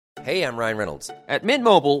Hey, I'm Ryan Reynolds. At Mint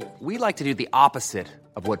Mobile, we like to do the opposite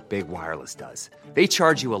of what Big Wireless does. They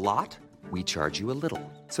charge you a lot, we charge you a little.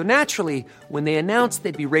 So naturally, when they announced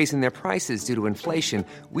they'd be raising their prices due to inflation,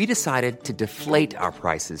 we decided to deflate our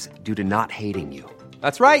prices due to not hating you.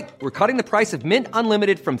 That's right. We're cutting the price of Mint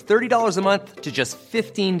Unlimited from $30 a month to just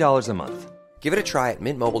 $15 a month. Give it a try at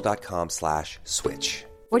mintmobile.com/switch.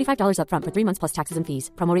 $45 up front for 3 months plus taxes and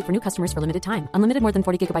fees. Promo rate for new customers for limited time. Unlimited more than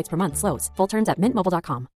 40 gigabytes per month. Slows full terms at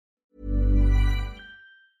mintmobile.com.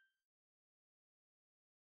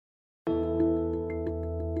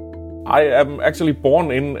 I am actually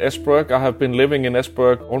born in Esbjerg. I have been living in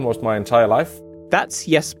Esbjerg almost my entire life. That's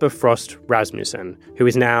Jesper Frost Rasmussen, who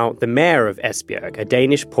is now the mayor of Esbjerg, a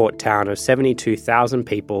Danish port town of 72,000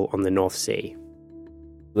 people on the North Sea.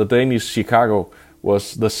 The Danish Chicago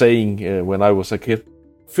was the saying when I was a kid.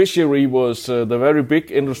 Fishery was the very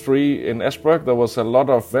big industry in Esbjerg. There was a lot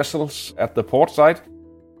of vessels at the port side.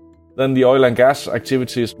 Then the oil and gas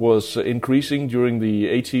activities was increasing during the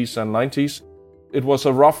 80s and 90s. It was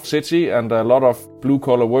a rough city and a lot of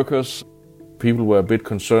blue-collar workers. People were a bit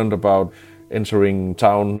concerned about entering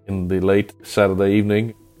town in the late Saturday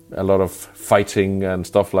evening. A lot of fighting and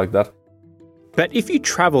stuff like that. But if you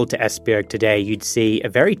traveled to Esbjerg today, you'd see a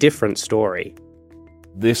very different story.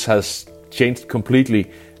 This has changed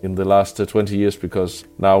completely in the last 20 years because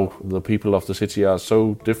now the people of the city are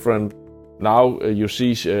so different. Now you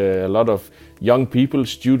see a lot of young people,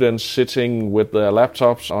 students sitting with their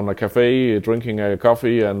laptops on a cafe, drinking a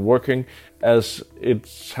coffee and working. As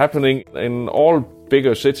it's happening in all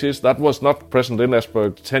bigger cities, that was not present in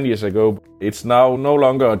Esbjerg 10 years ago. It's now no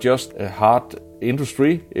longer just a hard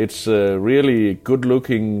industry. It's really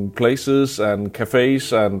good-looking places and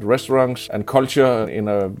cafes and restaurants and culture in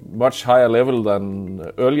a much higher level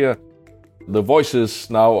than earlier. The voices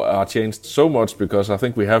now are changed so much because I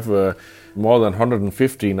think we have more than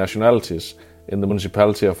 150 nationalities in the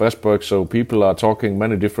municipality of Esbjerg, so people are talking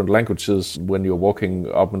many different languages when you're walking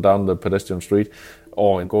up and down the pedestrian street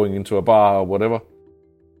or going into a bar or whatever.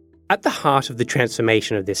 At the heart of the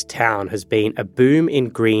transformation of this town has been a boom in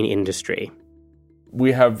green industry.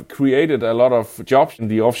 We have created a lot of jobs in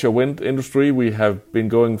the offshore wind industry. We have been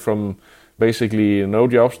going from basically no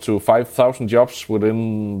jobs to 5,000 jobs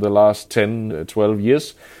within the last 10, 12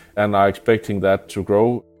 years, and are expecting that to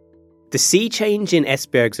grow. The sea change in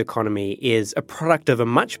Esbjerg's economy is a product of a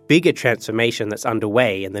much bigger transformation that's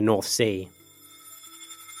underway in the North Sea.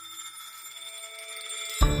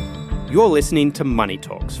 You're listening to Money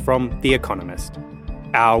Talks from The Economist,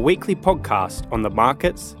 our weekly podcast on the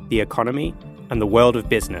markets, the economy, and the world of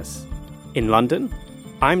business. In London,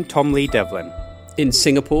 I'm Tom Lee Devlin. In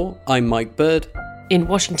Singapore, I'm Mike Bird. In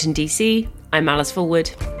Washington, D.C., I'm Alice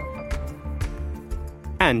Fulwood.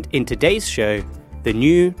 And in today's show, the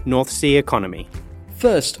new North Sea economy.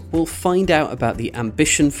 First, we'll find out about the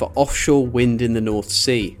ambition for offshore wind in the North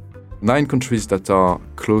Sea. 9 countries that are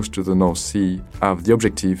close to the North Sea have the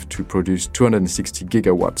objective to produce 260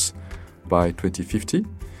 gigawatts by 2050.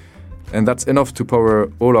 And that's enough to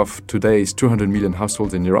power all of today's 200 million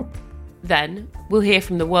households in Europe. Then, we'll hear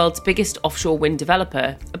from the world's biggest offshore wind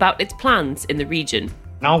developer about its plans in the region.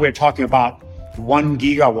 Now we're talking about 1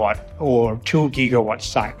 gigawatt or 2 gigawatt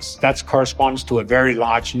sites. That corresponds to a very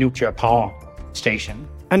large nuclear power station.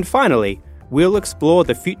 And finally, we'll explore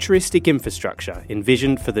the futuristic infrastructure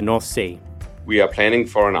envisioned for the North Sea. We are planning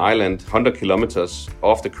for an island 100 kilometers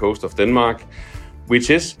off the coast of Denmark,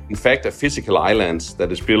 which is, in fact, a physical island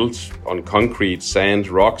that is built on concrete, sand,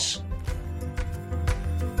 rocks.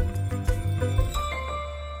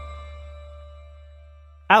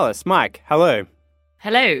 Alice, Mike, hello.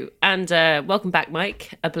 Hello, and welcome back,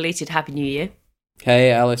 Mike. A belated Happy New Year. Hey,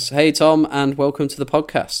 Alice. Hey, Tom, and welcome to the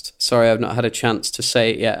podcast. Sorry I've not had a chance to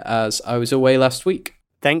say it yet, as I was away last week.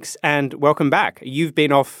 Thanks, and welcome back. You've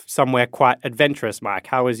been off somewhere quite adventurous, Mike.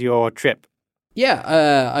 How was your trip?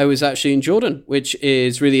 Yeah, I was actually in Jordan, which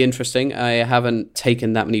is really interesting. I haven't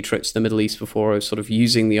taken that many trips to the Middle East before. I was sort of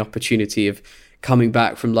using the opportunity of coming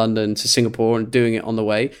back from London to Singapore and doing it on the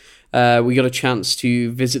way. We got a chance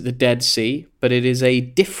to visit the Dead Sea, but it is a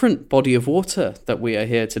different body of water that we are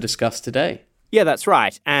here to discuss today. Yeah, that's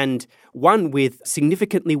right. And one with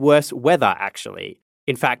significantly worse weather, actually.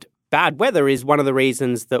 In fact, bad weather is one of the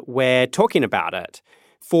reasons that we're talking about it.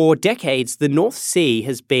 For decades, the North Sea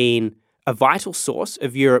has been a vital source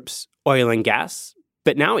of Europe's oil and gas,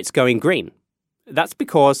 but now it's going green. That's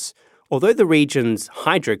because although the region's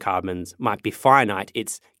hydrocarbons might be finite,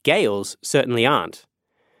 its gales certainly aren't.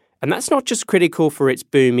 And that's not just critical for its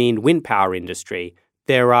booming wind power industry.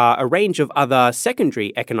 There are a range of other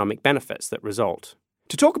secondary economic benefits that result.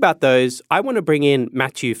 To talk about those, I want to bring in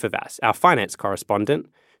Matthew Favas, our finance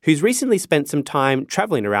correspondent, who's recently spent some time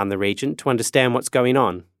travelling around the region to understand what's going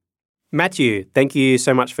on. Matthew, thank you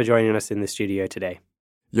so much for joining us in the studio today.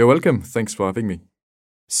 You're welcome. Thanks for having me.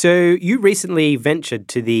 So you recently ventured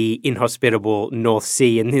to the inhospitable North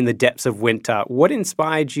Sea and in the depths of winter. What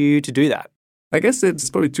inspired you to do that? I guess it's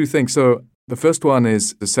probably two things. So the first one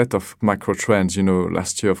is a set of macro trends.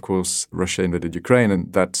 Last year, of course, Russia invaded Ukraine,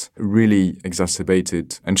 and that really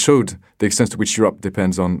exacerbated and showed the extent to which Europe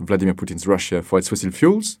depends on Vladimir Putin's Russia for its fossil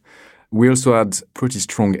fuels. We also had pretty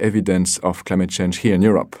strong evidence of climate change here in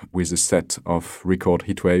Europe with a set of record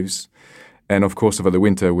heat waves. And of course, over the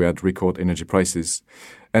winter, we had record energy prices.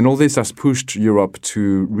 And all this has pushed Europe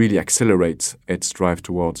to really accelerate its drive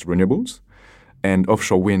towards renewables. And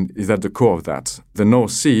offshore wind is at the core of that. The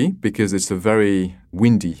North Sea, because it's a very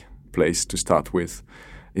windy place to start with,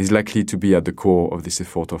 is likely to be at the core of this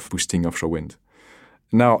effort of boosting offshore wind.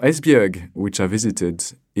 Now, Esbjerg, which I visited,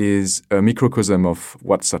 is a microcosm of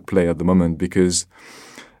what's at play at the moment because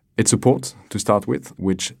it's a port to start with,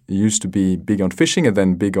 which used to be big on fishing and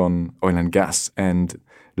then big on oil and gas, and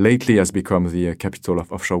lately has become the capital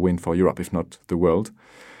of offshore wind for Europe, if not the world.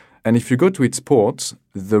 And if you go to its port,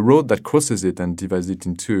 the road that crosses it and divides it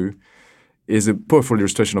in two is a powerful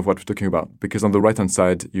illustration of what we're talking about, because on the right-hand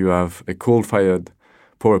side, you have a coal-fired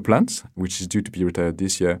power plant, which is due to be retired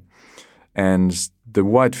this year, and the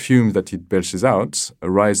white fumes that it belches out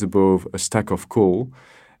rise above a stack of coal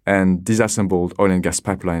and disassembled oil and gas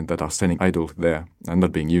pipelines that are standing idle there and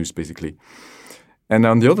not being used, basically. And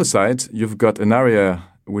on the other side, you've got an area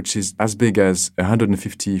which is as big as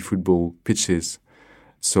 150 football pitches,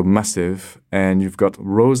 so massive, and you've got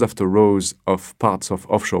rows after rows of parts of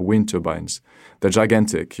offshore wind turbines. They're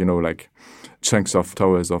gigantic, like chunks of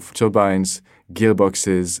towers of turbines,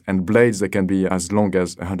 gearboxes, and blades that can be as long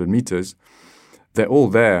as 100 meters. They're all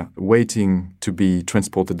there waiting to be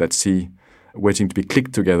transported at sea, waiting to be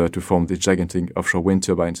clicked together to form these gigantic offshore wind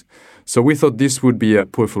turbines. So we thought this would be a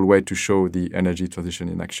powerful way to show the energy transition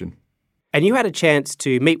in action. And you had a chance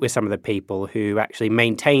to meet with some of the people who actually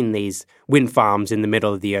maintain these wind farms in the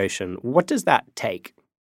middle of the ocean. What does that take?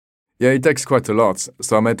 Yeah, it takes quite a lot.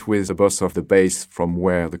 So I met with the boss of the base from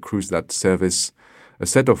where the crews that service a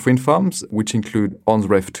set of wind farms, which include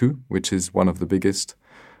Ornsref 2, which is one of the biggest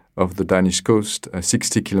of the Danish coast,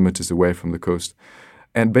 60 kilometers away from the coast.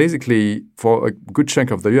 And basically, for a good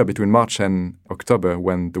chunk of the year, between March and October,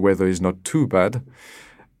 when the weather is not too bad,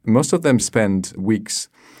 most of them spend weeks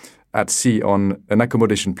at sea on an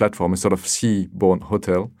accommodation platform, a sort of sea-borne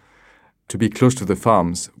hotel, to be close to the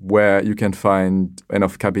farms, where you can find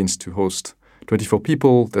enough cabins to host 24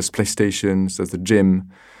 people. There's PlayStations, there's a gym,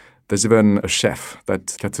 there's even a chef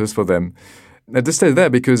that caters for them. And they stay there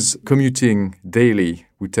because commuting daily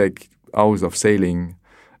would take hours of sailing.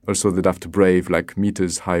 Also, they'd have to brave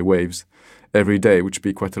meters high waves every day, which would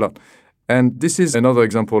be quite a lot. And this is another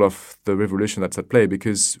example of the revolution that's at play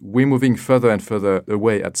because we're moving further and further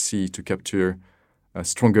away at sea to capture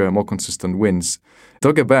stronger, more consistent winds.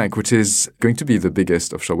 Dogger Bank, which is going to be the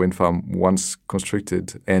biggest offshore wind farm once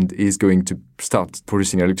constructed and is going to start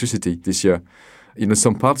producing electricity this year,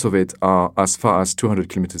 some parts of it are as far as 200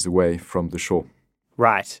 kilometers away from the shore.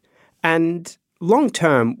 Right. And long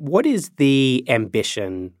term, what is the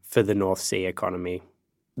ambition for the North Sea economy?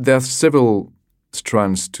 There are several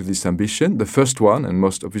strands to this ambition. The first one, and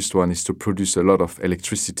most obvious one, is to produce a lot of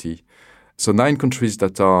electricity. So 9 countries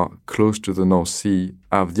that are close to the North Sea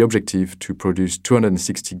have the objective to produce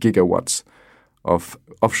 260 gigawatts of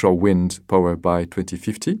offshore wind power by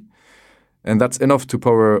 2050. And that's enough to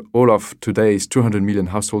power all of today's 200 million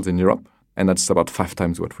households in Europe. And that's about 5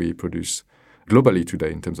 times what we produce globally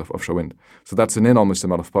today in terms of offshore wind. So that's an enormous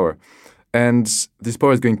amount of power. And this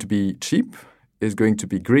power is going to be cheap, is going to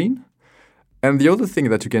be green. And the other thing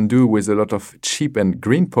that you can do with a lot of cheap and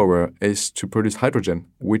green power is to produce hydrogen,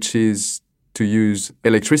 which is to use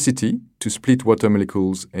electricity to split water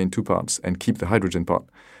molecules in 2 parts and keep the hydrogen part.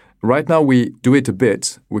 Right now, we do it a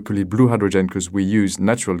bit. We call it blue hydrogen because we use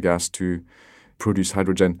natural gas to produce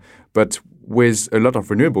hydrogen. But with a lot of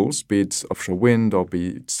renewables, be it offshore wind or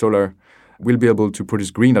be it solar, we'll be able to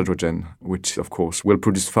produce green hydrogen, which, of course, will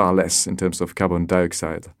produce far less in terms of carbon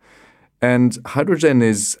dioxide. And hydrogen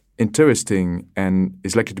is interesting and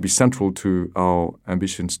is likely to be central to our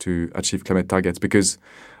ambitions to achieve climate targets because,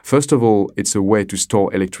 first of all, it's a way to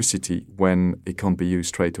store electricity when it can't be used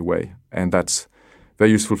straight away. And that's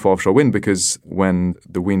very useful for offshore wind because when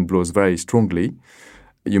the wind blows very strongly,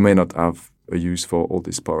 you may not have a use for all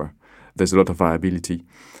this power. There's a lot of variability.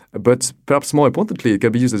 But perhaps more importantly, it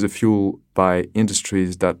can be used as a fuel by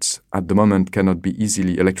industries that at the moment cannot be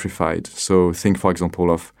easily electrified. So think, for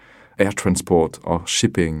example, of air transport or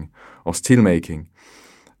shipping or steelmaking.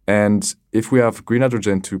 And if we have green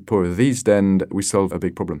hydrogen to power these, then we solve a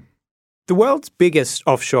big problem. The world's biggest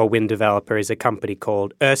offshore wind developer is a company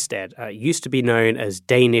called Ørsted. It used to be known as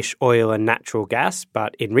Danish Oil and Natural Gas,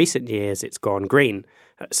 but in recent years it's gone green.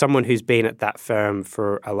 Someone who's been at that firm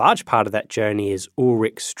for a large part of that journey is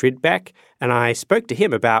Ulrik Stridbeck, and I spoke to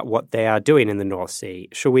him about what they are doing in the North Sea.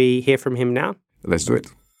 Shall we hear from him now? Let's do it.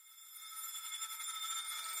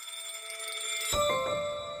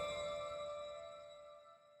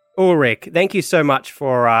 Ulrik, thank you so much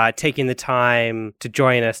for taking the time to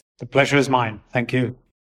join us. The pleasure is mine. Thank you.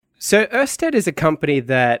 So Ørsted is a company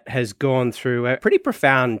that has gone through a pretty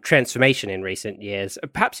profound transformation in recent years.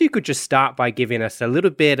 Perhaps you could just start by giving us a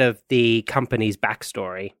little bit of the company's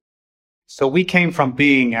backstory. So we came from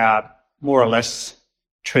being more or less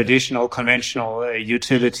traditional, conventional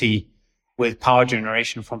utility with power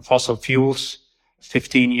generation from fossil fuels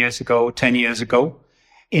 15 years ago, 10 years ago,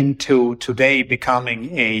 into today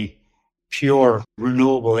becoming a pure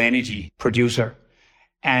renewable energy producer.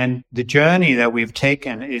 And the journey that we've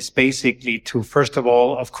taken is basically to, first of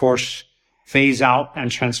all, of course, phase out and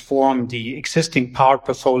transform the existing power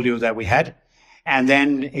portfolio that we had, and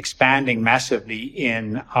then expanding massively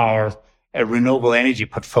in our renewable energy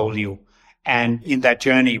portfolio. And in that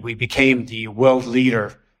journey, we became the world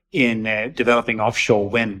leader in developing offshore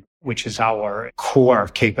wind, which is our core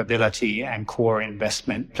capability and core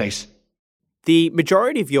investment place. The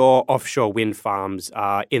majority of your offshore wind farms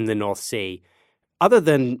are in the North Sea. Other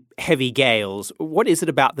than heavy gales, what is it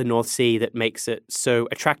about the North Sea that makes it so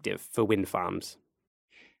attractive for wind farms?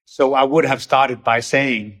 So I would have started by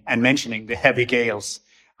saying and mentioning the heavy gales.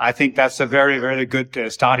 I think that's a very, very good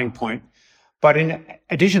starting point. But in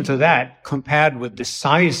addition to that, compared with the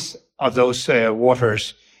size of those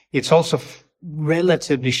waters, it's also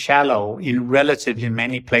relatively shallow in relatively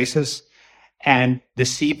many places. And the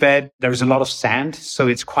seabed, there's a lot of sand, so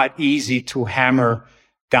it's quite easy to hammer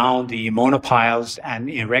down the monopiles and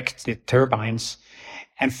erect the turbines.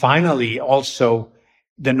 And finally, also,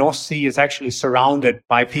 the North Sea is actually surrounded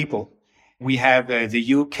by people. We have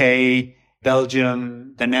the UK,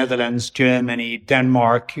 Belgium, the Netherlands, Germany,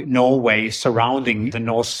 Denmark, Norway surrounding the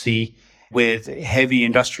North Sea with heavy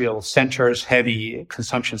industrial centers, heavy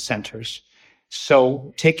consumption centers.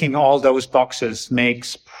 So ticking all those boxes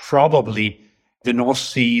makes probably the North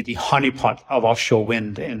Sea the honeypot of offshore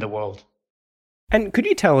wind in the world. And could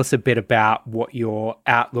you tell us a bit about what your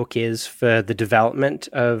outlook is for the development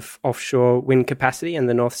of offshore wind capacity in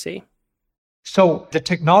the North Sea? So the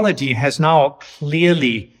technology has now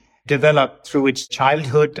clearly developed through its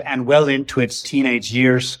childhood and well into its teenage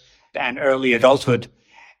years and early adulthood.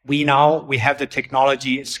 We have the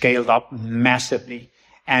technology scaled up massively.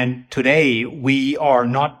 And today we are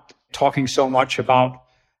not talking so much about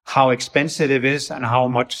how expensive it is and how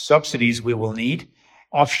much subsidies we will need.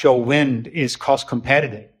 Offshore wind is cost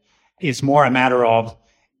competitive. It's more a matter of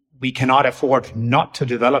we cannot afford not to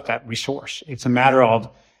develop that resource. It's a matter of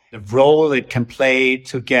the role it can play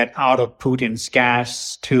to get out of Putin's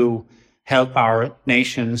gas, to help our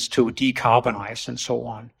nations to decarbonize and so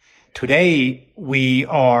on. Today, we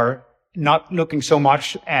are not looking so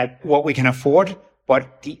much at what we can afford,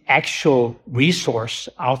 but the actual resource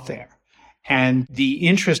out there. And the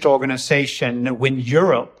interest organization Wind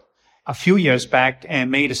Europe a few years back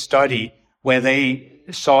made a study where they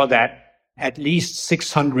saw that at least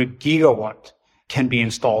 600 gigawatt can be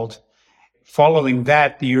installed. Following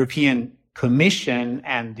that, the European Commission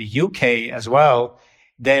and the UK as well,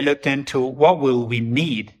 they looked into what will we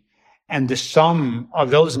need. And the sum of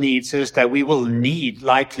those needs is that we will need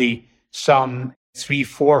likely some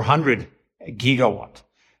 300-400 gigawatt.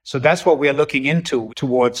 So that's what we are looking into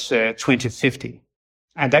towards 2050.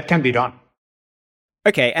 And that can be done.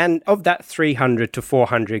 Okay, and of that 300 to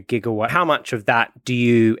 400 gigawatt, how much of that do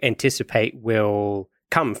you anticipate will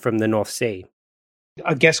come from the North Sea?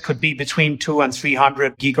 I guess could be between 200 and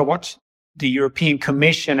 300 gigawatts. The European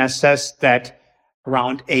Commission assessed that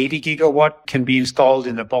around 80 gigawatt can be installed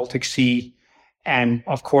in the Baltic Sea, and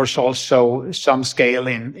of course also some scale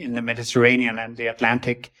in the Mediterranean and the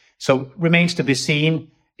Atlantic. So remains to be seen.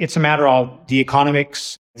 It's a matter of the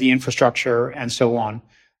economics, the infrastructure, and so on.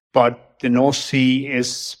 But the North Sea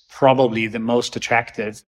is probably the most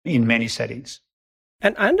attractive in many settings.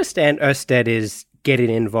 And I understand Ørsted is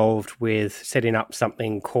getting involved with setting up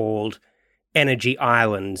something called energy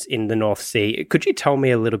islands in the North Sea. Could you tell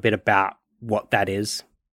me a little bit about what that is?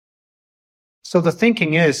 So the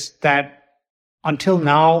thinking is that until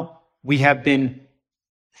now, we have been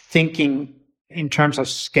thinking in terms of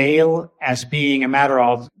scale as being a matter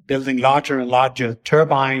of building larger and larger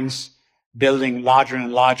turbines, building larger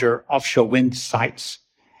and larger offshore wind sites.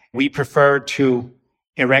 We prefer to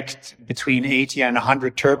erect between 80 and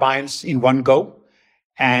 100 turbines in one go.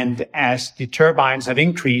 And as the turbines have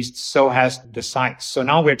increased, so has the sites. So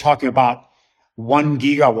now we're talking about 1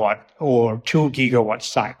 gigawatt or 2 gigawatt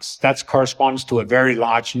sites. That corresponds to a very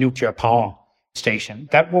large nuclear power station.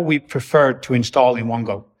 That's what we prefer to install in one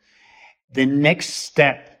go. The next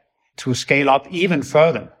step to scale up even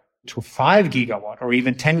further to 5 gigawatt or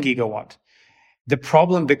even 10 gigawatt, the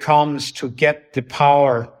problem becomes to get the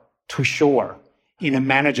power to shore in a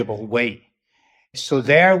manageable way. So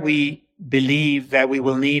there we believe that we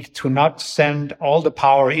will need to not send all the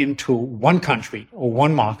power into one country or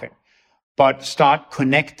one market, but start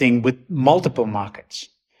connecting with multiple markets.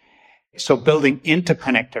 So building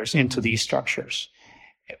interconnectors into these structures.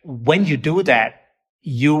 When you do that,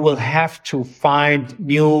 you will have to find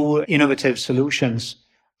new innovative solutions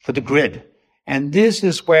for the grid. And this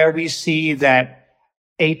is where we see that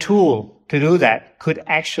a tool to do that could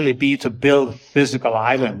actually be to build physical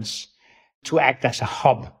islands to act as a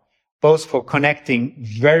hub, both for connecting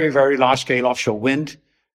very, very large-scale offshore wind,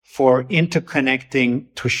 for interconnecting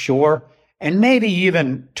to shore, and maybe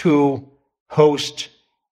even to host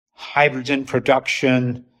hydrogen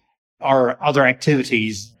production or other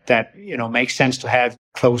activities that, make sense to have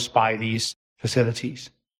close by these facilities.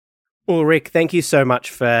 Ulrik, thank you so much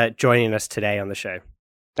for joining us today on the show.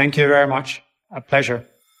 Thank you very much. A pleasure.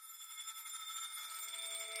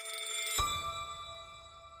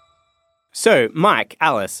 So, Mike,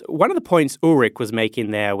 Alice, one of the points Ulrik was making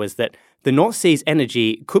there was that the North Sea's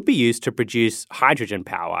energy could be used to produce hydrogen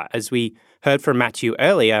power. As we heard from Matthew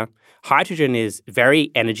earlier, hydrogen is very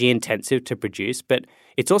energy intensive to produce, but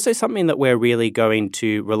it's also something that we're really going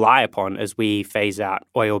to rely upon as we phase out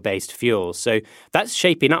oil-based fuels. So that's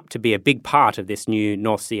shaping up to be a big part of this new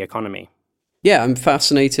North Sea economy. Yeah, I'm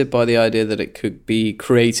fascinated by the idea that it could be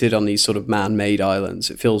created on these sort of man-made islands.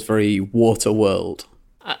 It feels very water world.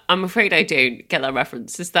 I'm afraid I don't get that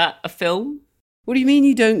reference. Is that a film? What do you mean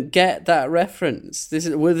you don't get that reference?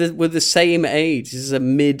 We're the same age. This is a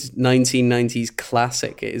mid-1990s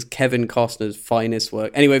classic. It is Kevin Costner's finest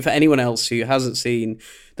work. Anyway, for anyone else who hasn't seen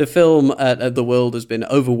the film, the world has been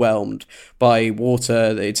overwhelmed by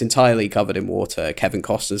water. It's entirely covered in water. Kevin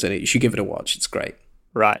Costner's in it. You should give it a watch. It's great.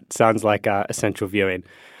 Right. Sounds like essential viewing.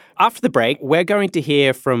 After the break, we're going to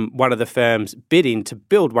hear from one of the firms bidding to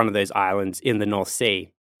build one of those islands in the North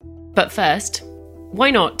Sea. But first,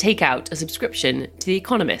 why not take out a subscription to The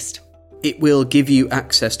Economist? It will give you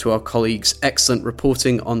access to our colleagues' excellent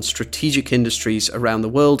reporting on strategic industries around the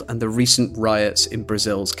world and the recent riots in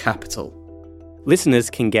Brazil's capital. Listeners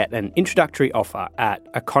can get an introductory offer at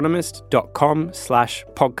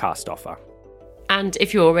economist.com/podcast offer. And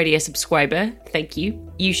if you're already a subscriber, thank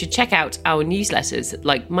you. You should check out our newsletters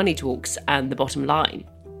like Money Talks and The Bottom Line.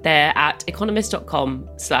 They're at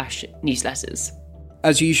economist.com/newsletters.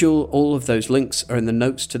 As usual, all of those links are in the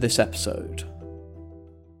notes to this episode.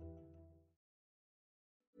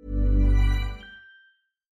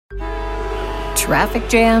 Traffic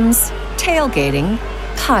jams, tailgating,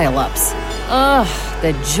 pile-ups. Ugh,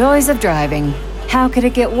 the joys of driving. How could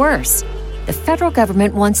it get worse? The federal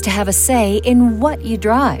government wants to have a say in what you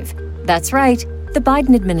drive. That's right. The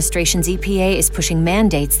Biden administration's EPA is pushing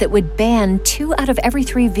mandates that would ban 2 out of every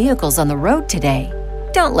 3 vehicles on the road today.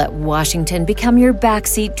 Don't let Washington become your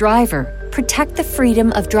backseat driver. Protect the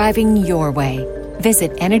freedom of driving your way.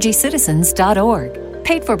 Visit EnergyCitizens.org.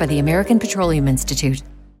 Paid for by the American Petroleum Institute.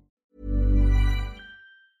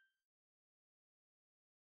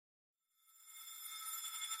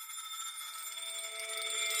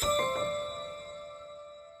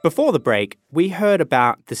 Before the break, we heard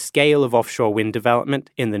about the scale of offshore wind development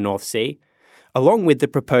in the North Sea, along with the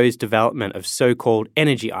proposed development of so-called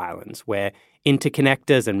energy islands, where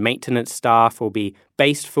interconnectors and maintenance staff will be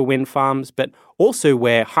based for wind farms, but also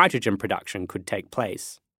where hydrogen production could take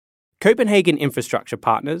place. Copenhagen Infrastructure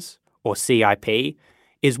Partners, or CIP,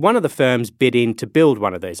 is one of the firms bidding to build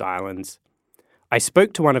one of those islands. I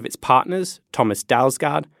spoke to one of its partners, Thomas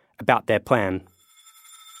Dalsgaard, about their plan.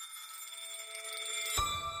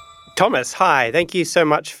 Thomas, hi. Thank you so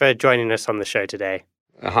much for joining us on the show today.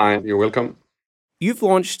 Hi, you're welcome. You've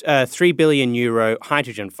launched a €3 billion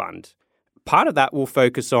hydrogen fund. Part of that will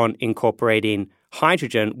focus on incorporating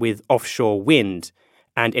hydrogen with offshore wind.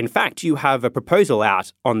 And in fact, you have a proposal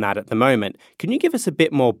out on that at the moment. Can you give us a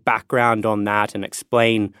bit more background on that and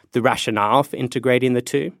explain the rationale for integrating the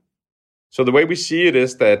two? So the way we see it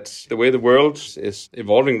is that the way the world is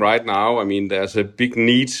evolving right now, there's a big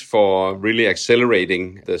need for really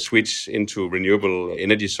accelerating the switch into renewable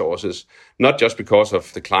energy sources, not just because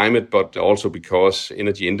of the climate, but also because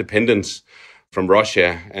energy independence from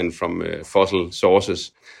Russia and from fossil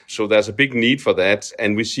sources. So there's a big need for that.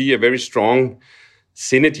 And we see a very strong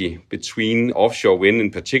synergy between offshore wind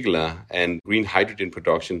in particular and green hydrogen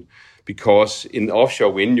production, because in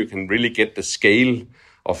offshore wind, you can really get the scale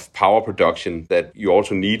of power production that you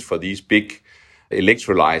also need for these big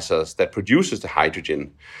electrolyzers that produces the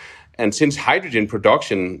hydrogen. And since hydrogen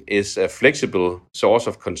production is a flexible source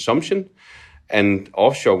of consumption and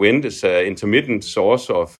offshore wind is an intermittent source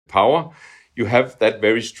of power, you have that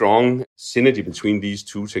very strong synergy between these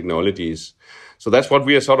two technologies. So that's what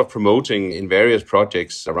we are sort of promoting in various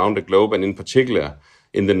projects around the globe, and in particular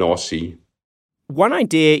in the North Sea. One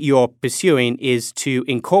idea you're pursuing is to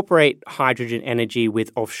incorporate hydrogen energy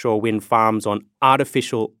with offshore wind farms on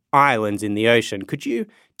artificial islands in the ocean. Could you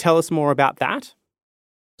tell us more about that?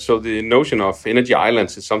 So the notion of energy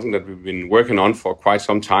islands is something that we've been working on for quite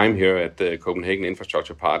some time here at the Copenhagen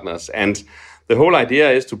Infrastructure Partners. And the whole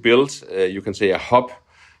idea is to build, you can say, a hub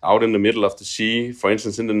out in the middle of the sea. For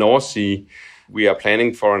instance, in the North Sea, we are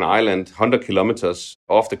planning for an island 100 kilometers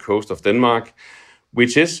off the coast of Denmark,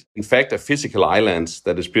 which is, in fact, a physical island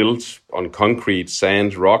that is built on concrete,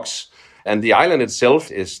 sand, rocks. And the island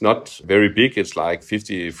itself is not very big. It's like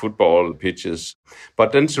 50 football pitches.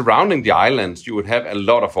 But then surrounding the island, you would have a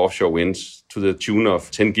lot of offshore winds to the tune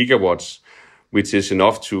of 10 gigawatts, which is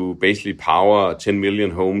enough to basically power 10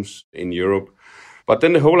 million homes in Europe. But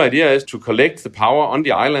then the whole idea is to collect the power on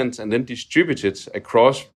the island and then distribute it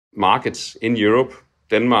across markets in Europe,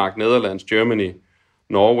 Denmark, Netherlands, Germany,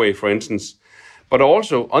 Norway, for instance, but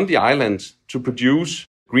also on the island to produce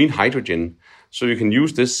green hydrogen. So you can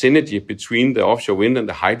use this synergy between the offshore wind and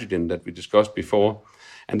the hydrogen that we discussed before.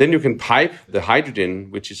 And then you can pipe the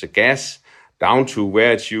hydrogen, which is a gas, down to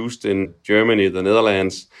where it's used in Germany, the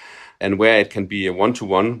Netherlands, and where it can be a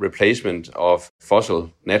one-to-one replacement of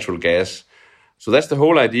fossil natural gas. So that's the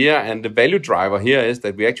whole idea. And the value driver here is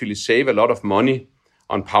that we actually save a lot of money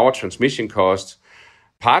on power transmission costs,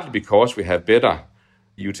 partly because we have better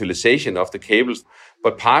utilization of the cables,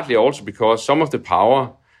 but partly also because some of the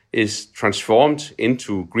power is transformed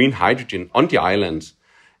into green hydrogen on the island,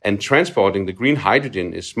 and transporting the green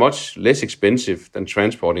hydrogen is much less expensive than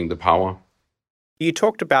transporting the power. You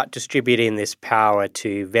talked about distributing this power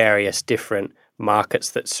to various different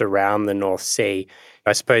markets that surround the North Sea.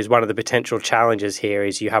 I suppose one of the potential challenges here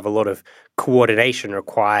is you have a lot of coordination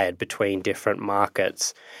required between different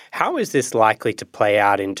markets. How is this likely to play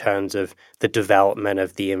out in terms of the development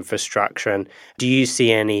of the infrastructure? And do you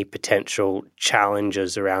see any potential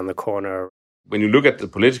challenges around the corner? When you look at the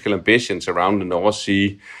political ambitions around the North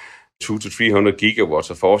Sea, 200 to 300 gigawatts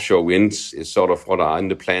of offshore winds is sort of what are in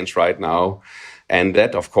the plans right now. And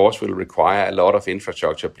that, of course, will require a lot of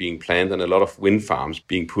infrastructure being planned and a lot of wind farms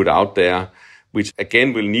being put out there, which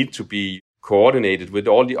again will need to be coordinated with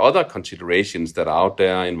all the other considerations that are out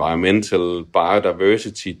there: environmental,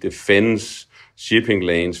 biodiversity, defense, shipping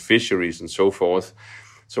lanes, fisheries, and so forth.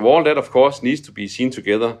 So all that, of course, needs to be seen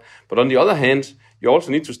together. But on the other hand, you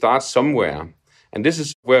also need to start somewhere. And this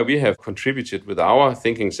is where we have contributed with our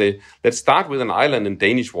thinking, say, let's start with an island in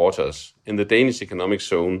Danish waters, in the Danish economic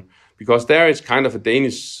zone, because there is kind of a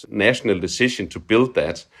Danish national decision to build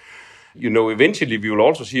that. You know, eventually we will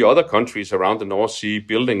also see other countries around the North Sea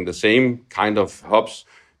building the same kind of hubs,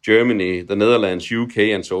 Germany, the Netherlands, UK,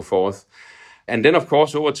 and so forth. And then, of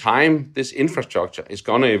course, over time, this infrastructure is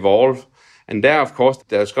going to evolve. And there, of course,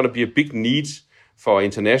 there's going to be a big need for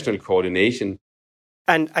international coordination.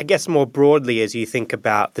 And I guess more broadly, as you think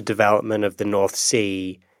about the development of the North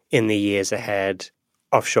Sea in the years ahead,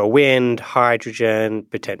 offshore wind, hydrogen,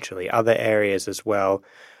 potentially other areas as well,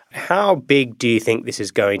 how big do you think this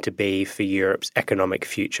is going to be for Europe's economic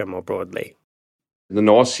future more broadly? The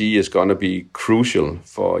North Sea is going to be crucial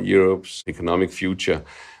for Europe's economic future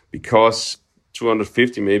because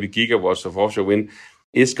 250 maybe gigawatts of offshore wind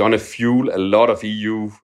is going to fuel a lot of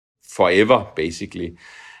EU forever, basically.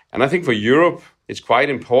 And I think for Europe, it's quite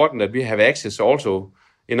important that we have access also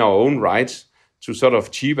in our own right to sort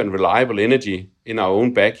of cheap and reliable energy in our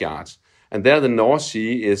own backyards. And there the North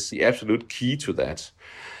Sea is the absolute key to that.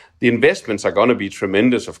 The investments are going to be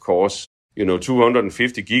tremendous, of course. You know,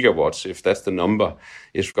 250 gigawatts, if that's the number,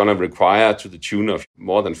 is going to require to the tune of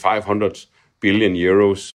more than 500 billion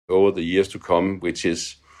euros over the years to come, which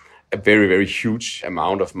is a very, very huge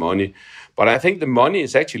amount of money. But I think the money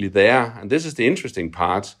is actually there. And this is the interesting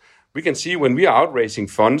part. We can see when we are out raising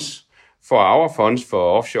funds for our funds for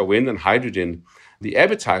offshore wind and hydrogen, the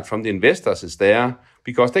appetite from the investors is there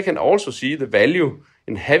because they can also see the value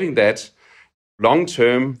in having that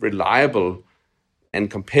long-term, reliable and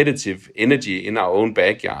competitive energy in our own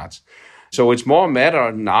backyard. So it's more a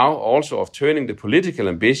matter now also of turning the political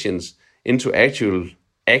ambitions into actual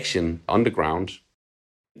action on the ground.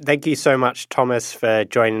 Thank you so much, Thomas, for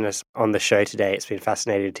joining us on the show today. It's been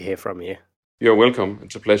fascinating to hear from you. You're welcome.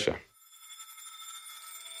 It's a pleasure.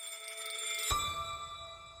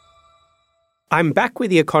 I'm back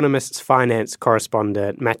with The Economist's finance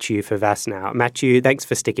correspondent, Matthew Favas now. Matthew, thanks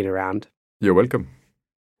for sticking around. You're welcome.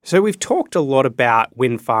 So we've talked a lot about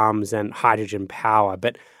wind farms and hydrogen power,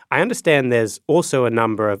 but I understand there's also a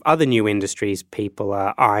number of other new industries people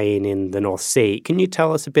are eyeing in the North Sea. Can you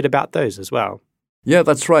tell us a bit about those as well? Yeah,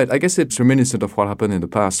 that's right. I guess it's reminiscent of what happened in the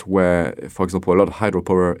past where, for example, a lot of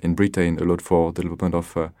hydropower in Britain allowed for the development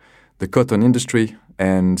of the cotton industry,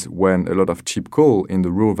 and when a lot of cheap coal in the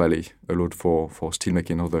Ruhr Valley allowed for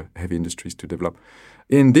steelmaking and other heavy industries to develop.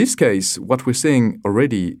 In this case, what we're seeing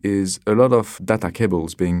already is a lot of data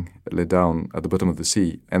cables being laid down at the bottom of the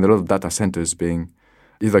sea and a lot of data centers being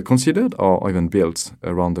either considered or even built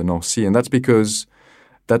around the North Sea. And that's because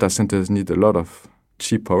data centers need a lot of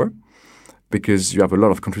cheap power, because you have a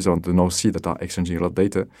lot of countries around the North Sea that are exchanging a lot of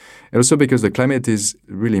data. And also because the climate is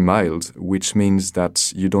really mild, which means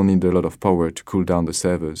that you don't need a lot of power to cool down the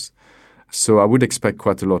servers. So I would expect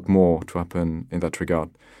quite a lot more to happen in that regard.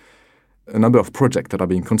 A number of projects that are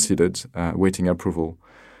being considered, waiting approval,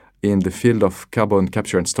 in the field of carbon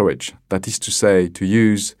capture and storage. That is to say, to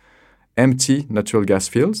use empty natural gas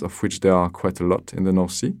fields, of which there are quite a lot in the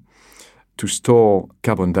North Sea, to store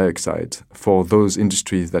carbon dioxide for those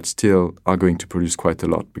industries that still are going to produce quite a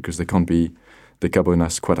lot because they can't be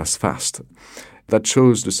decarbonized quite as fast. That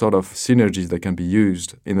shows the sort of synergies that can be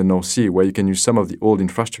used in the North Sea, where you can use some of the old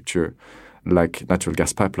infrastructure like natural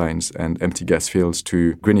gas pipelines and empty gas fields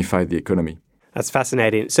to greenify the economy. That's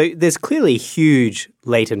fascinating. So there's clearly huge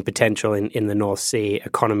latent potential in the North Sea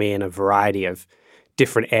economy in a variety of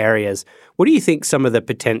different areas. What do you think some of the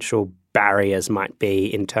potential barriers might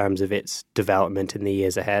be in terms of its development in the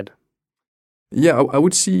years ahead? Yeah, I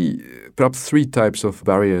would see perhaps three types of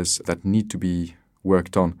barriers that need to be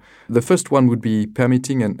worked on. The first one would be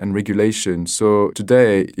permitting and regulation. So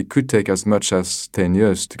today, it could take as much as 10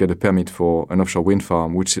 years to get a permit for an offshore wind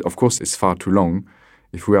farm, which of course is far too long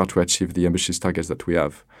if we are to achieve the ambitious targets that we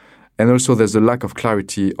have. And also there's a lack of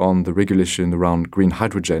clarity on the regulation around green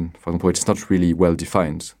hydrogen. For example, it's not really well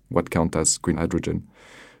defined what counts as green hydrogen.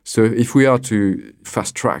 So if we are to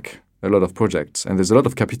fast track a lot of projects, and there's a lot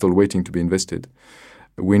of capital waiting to be invested,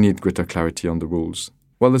 we need greater clarity on the rules.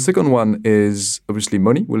 Well, the second one is obviously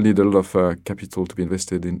money. We'll need a lot of capital to be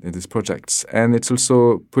invested in these projects. And it's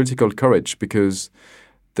also political courage, because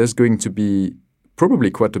there's going to be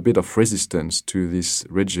probably quite a bit of resistance to this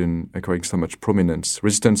region acquiring so much prominence.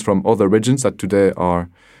 Resistance from other regions that today are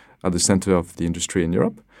at the center of the industry in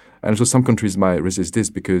Europe. And so some countries might resist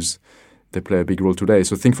this because they play a big role today.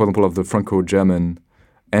 So think, for example, of the Franco-German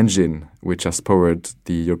engine, which has powered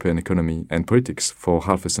the European economy and politics for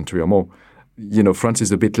half a century or more. You know, France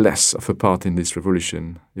is a bit less of a part in this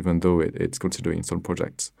revolution, even though it's considering some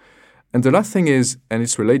projects. And the last thing is, and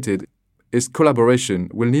it's related, is collaboration.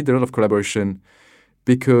 We'll need a lot of collaboration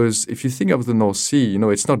because if you think of the North Sea, you know,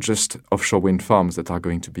 it's not just offshore wind farms that are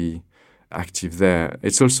going to be active there.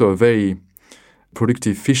 It's also a very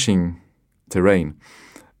productive fishing terrain.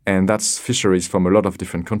 And that's fisheries from a lot of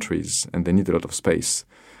different countries, and they need a lot of space.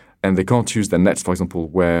 And they can't use their nets, for example,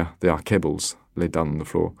 where there are cables laid down on the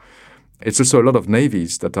floor. It's also a lot of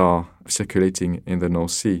navies that are circulating in the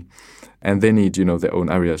North Sea, and they need, you know, their own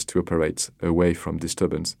areas to operate away from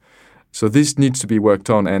disturbance. So this needs to be worked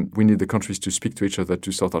on, and we need the countries to speak to each other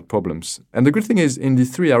to sort out problems. And the good thing is, in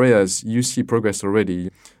these three areas, you see progress already.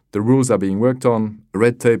 The rules are being worked on,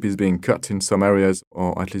 red tape is being cut in some areas,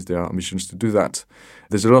 or at least there are ambitions to do that.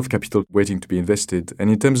 There's a lot of capital waiting to be invested. And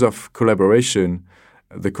in terms of collaboration,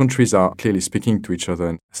 the countries are clearly speaking to each other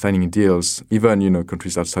and signing deals. Even, you know,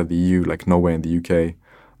 countries outside the EU, like Norway and the UK,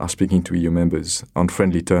 are speaking to EU members on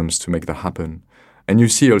friendly terms to make that happen. And you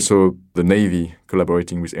see also the Navy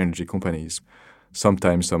collaborating with energy companies.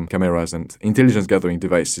 Sometimes some cameras and intelligence gathering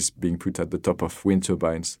devices being put at the top of wind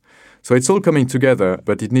turbines. So it's all coming together,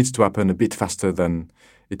 but it needs to happen a bit faster than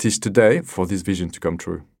it is today for this vision to come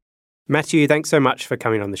true. Matthew, thanks so much for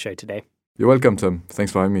coming on the show today. You're welcome, Tom.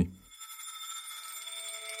 Thanks for having me.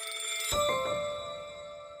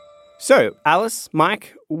 So, Alice,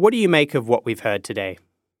 Mike, what do you make of what we've heard today?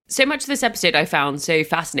 So much of this episode I found so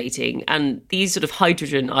fascinating, and these sort of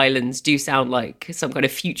hydrogen islands do sound like some kind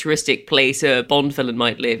of futuristic place a Bond villain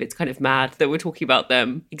might live. It's kind of mad that we're talking about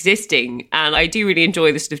them existing, and I do really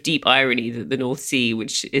enjoy the sort of deep irony that the North Sea,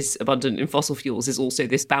 which is abundant in fossil fuels, is also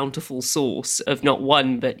this bountiful source of not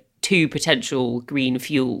one but two potential green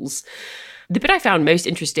fuels. The bit I found most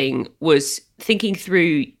interesting was thinking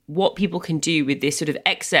through what people can do with this sort of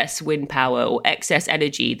excess wind power or excess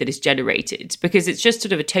energy that is generated, because it's just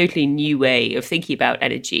sort of a totally new way of thinking about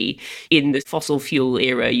energy. In the fossil fuel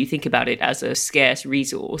era, you think about it as a scarce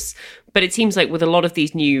resource. But it seems like with a lot of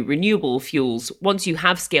these new renewable fuels, once you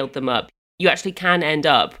have scaled them up, you actually can end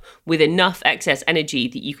up with enough excess energy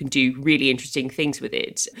that you can do really interesting things with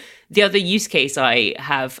it. The other use case I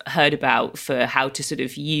have heard about for how to sort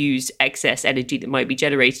of use excess energy that might be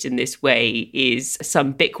generated in this way is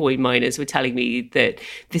some Bitcoin miners were telling me that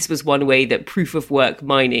this was one way that proof of work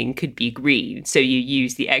mining could be green. So you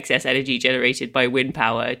use the excess energy generated by wind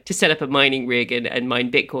power to set up a mining rig and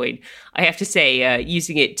mine Bitcoin. I have to say,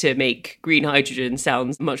 using it to make green hydrogen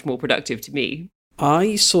sounds much more productive to me.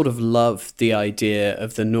 I sort of love the idea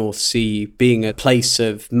of the North Sea being a place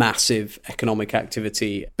of massive economic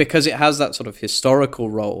activity because it has that sort of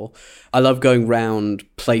historical role. I love going round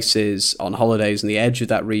places on holidays on the edge of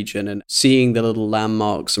that region and seeing the little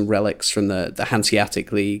landmarks and relics from the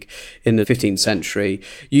Hanseatic League in the 15th century.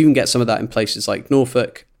 You can get some of that in places like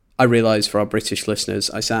Norfolk. I realise for our British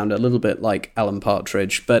listeners, I sound a little bit like Alan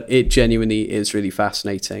Partridge, but it genuinely is really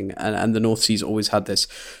fascinating. And the North Sea's always had this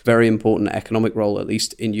very important economic role, at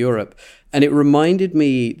least in Europe. And it reminded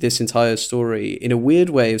me, this entire story, in a weird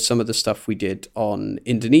way, of some of the stuff we did on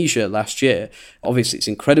Indonesia last year. Obviously, it's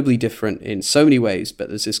incredibly different in so many ways, but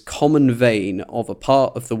there's this common vein of a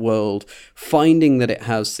part of the world finding that it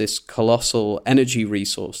has this colossal energy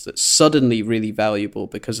resource that's suddenly really valuable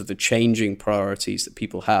because of the changing priorities that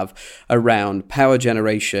people have around power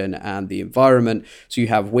generation and the environment. So you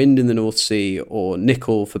have wind in the North Sea or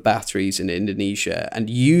nickel for batteries in Indonesia, and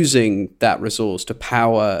using that resource to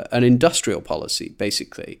power an industrial policy,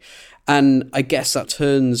 basically. And I guess that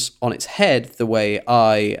turns on its head the way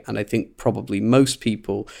I, and I think probably most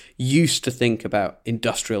people, used to think about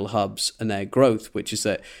industrial hubs and their growth, which is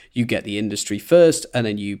that you get the industry first and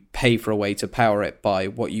then you pay for a way to power it by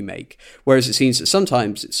what you make. Whereas it seems that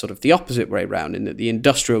sometimes it's sort of the opposite way around, in that the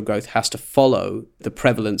industrial growth has to follow the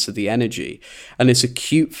prevalence of the energy. And this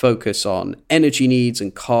acute focus on energy needs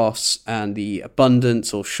and costs and the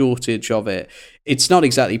abundance or shortage of it, it's not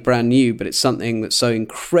exactly brand new, but it's something that's so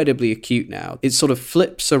incredibly acute now. It sort of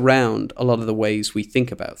flips around a lot of the ways we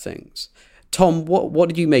think about things. Tom, what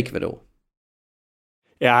did you make of it all?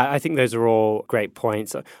 Yeah, I think those are all great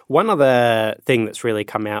points. One other thing that's really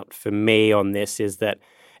come out for me on this is that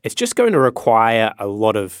it's just going to require a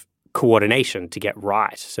lot of coordination to get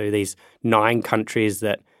right. So these 9 countries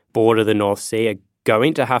that border the North Sea are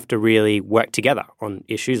going to have to really work together on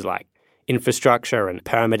issues like infrastructure and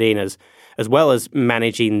permitting, as well as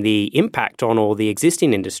managing the impact on all the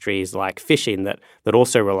existing industries like fishing that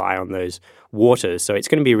also rely on those waters. So it's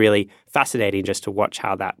going to be really fascinating just to watch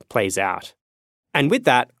how that plays out. And with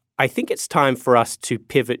that, I think it's time for us to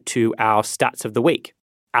pivot to our stats of the week.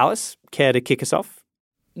 Alice, care to kick us off?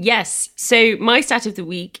 Yes. So my stat of the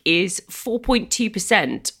week is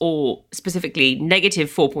 4.2%, or specifically negative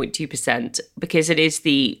 4.2%, because it is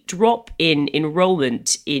the drop in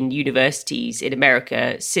enrollment in universities in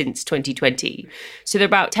America since 2020. So there are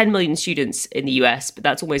about 10 million students in the US, but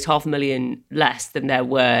that's almost 500,000 less than there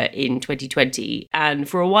were in 2020. And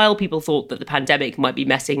for a while, people thought that the pandemic might be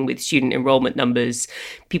messing with student enrollment numbers,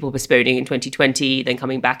 people postponing in 2020, then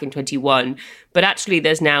coming back in 21. But actually,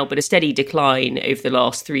 there's now been a steady decline over the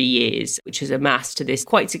last 3 years, which has amassed to this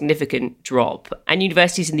quite significant drop. And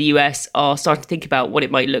universities in the US are starting to think about what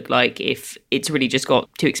it might look like if it's really just got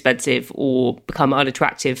too expensive or become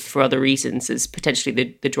unattractive for other reasons as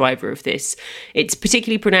potentially the driver of this. It's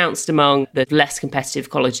particularly pronounced among the less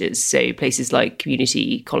competitive colleges, so places like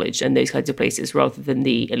community college and those kinds of places rather than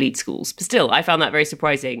the elite schools. But still, I found that very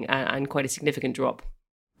surprising and quite a significant drop.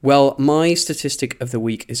 Well, my statistic of the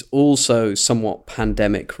week is also somewhat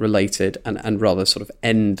pandemic related and rather sort of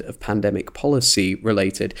end of pandemic policy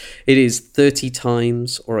related. It is 30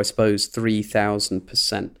 times, or I suppose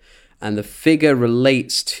 3,000%. And the figure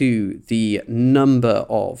relates to the number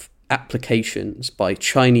of applications by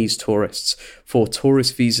Chinese tourists for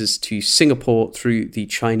tourist visas to Singapore through the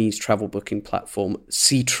Chinese travel booking platform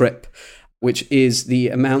Ctrip, which is the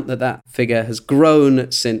amount that figure has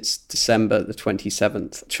grown since December the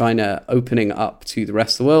 27th. China opening up to the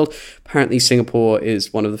rest of the world. Apparently Singapore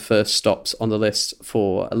is one of the first stops on the list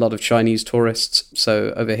for a lot of Chinese tourists.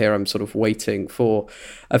 So over here, I'm sort of waiting for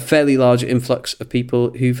a fairly large influx of people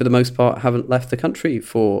who, for the most part, haven't left the country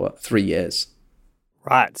for 3 years.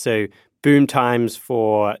 Right. So boom times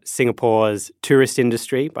for Singapore's tourist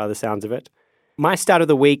industry, by the sounds of it. My stat of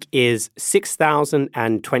the week is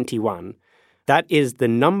 6,021. That is the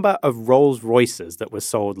number of Rolls-Royces that were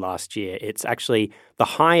sold last year. It's actually the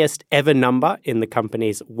highest ever number in the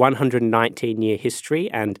company's 119-year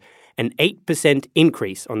history and an 8%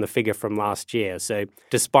 increase on the figure from last year. So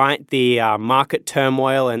despite the market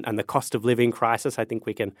turmoil and the cost of living crisis, I think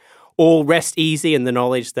we can all rest easy in the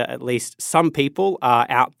knowledge that at least some people are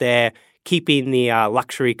out there keeping the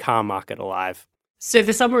luxury car market alive. So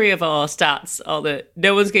the summary of our stats are that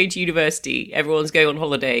no one's going to university, everyone's going on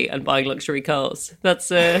holiday and buying luxury cars.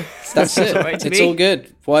 That's it. Right to it's me. all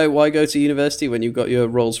good. Why go to university when you've got your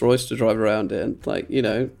Rolls-Royce to drive around in?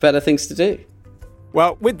 Better things to do.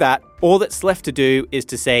 Well, with that, all that's left to do is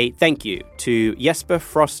to say thank you to Jesper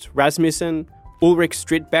Frost Rasmussen, Ulrik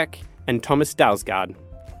Stridbeck, and Thomas Dalsgaard.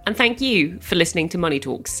 And thank you for listening to Money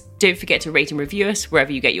Talks. Don't forget to rate and review us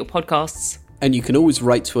wherever you get your podcasts. And you can always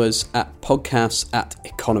write to us at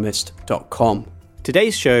podcasts@economist.com.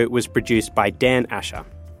 Today's show was produced by Dan Asher.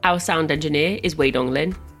 Our sound engineer is Wei Dong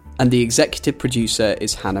Lin. And the executive producer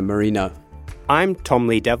is Hannah Marino. I'm Tom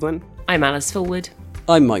Lee Devlin. I'm Alice Fulwood.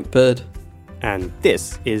 I'm Mike Bird. And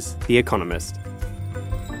this is The Economist.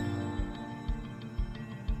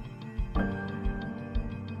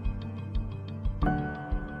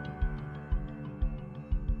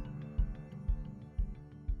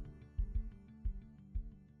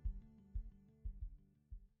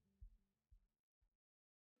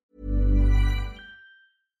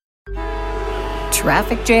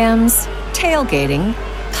 Traffic jams, tailgating,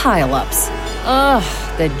 pile-ups. Ugh,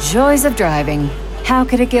 the joys of driving. How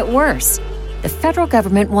could it get worse? The federal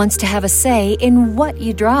government wants to have a say in what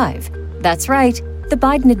you drive. That's right. The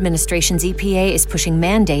Biden administration's EPA is pushing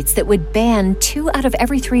mandates that would ban 2 out of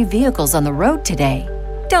every 3 vehicles on the road today.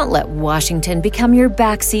 Don't let Washington become your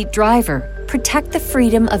backseat driver. Protect the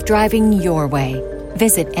freedom of driving your way.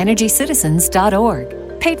 Visit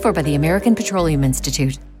EnergyCitizens.org. Paid for by the American Petroleum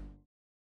Institute.